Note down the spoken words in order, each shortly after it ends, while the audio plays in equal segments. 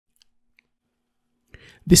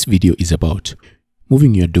This video is about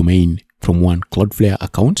moving your domain from one Cloudflare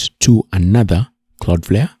account to another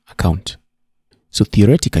Cloudflare account. So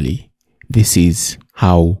theoretically, this is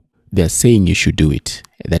how they're saying you should do it.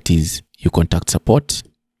 That is, you contact support,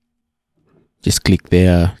 just click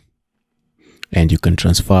there, and you can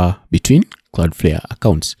transfer between Cloudflare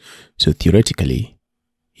accounts. So theoretically,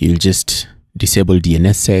 you'll just disable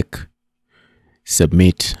DNSSEC,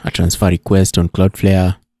 submit a transfer request on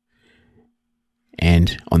Cloudflare,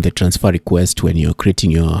 and on the transfer request, when you're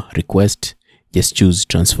creating your request, just choose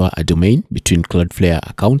transfer a domain between Cloudflare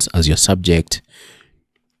accounts as your subject.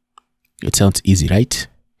 It sounds easy, right?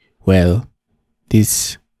 Well,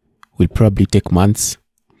 this will probably take months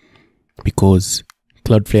because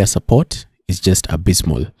Cloudflare support is just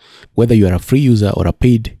abysmal. Whether you are a free user or a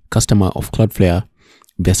paid customer of Cloudflare,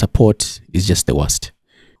 their support is just the worst.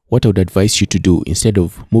 What I would advise you to do, instead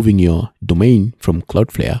of moving your domain from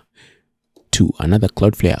Cloudflare to another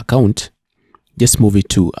Cloudflare account, just move it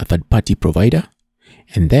to a third-party provider,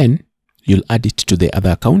 and then you'll add it to the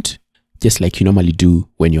other account, just like you normally do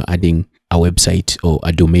when you're adding a website or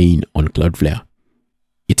a domain on Cloudflare.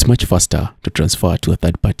 It's much faster to transfer to a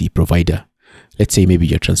third-party provider. Let's say maybe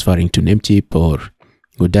you're transferring to Nametip or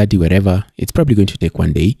GoDaddy, wherever. It's probably going to take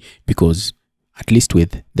one day, because at least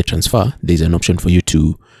with the transfer, there's an option for you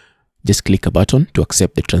to just click a button to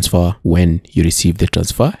accept the transfer when you receive the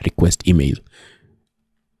transfer request email.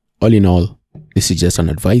 All in all, this is just an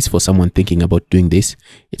advice for someone thinking about doing this.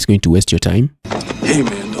 It's going to waste your time. Hey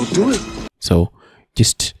man, don't do it. So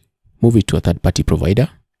just move it to a third-party provider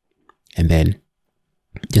and then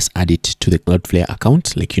just add it to the Cloudflare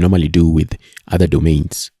account like you normally do with other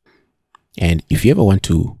domains. And if you ever want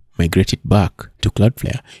to migrate it back to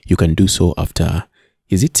Cloudflare, you can do so after,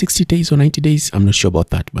 is it 60 days or 90 days? I'm not sure about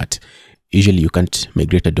that, but usually you can't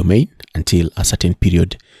migrate a domain until a certain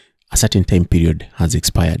time period has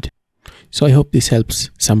expired. So I hope this helps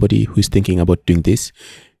somebody who's thinking about doing this.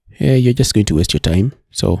 You're just going to waste your time,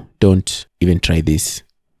 so don't even try this.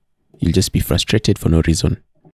 You'll just be frustrated for no reason.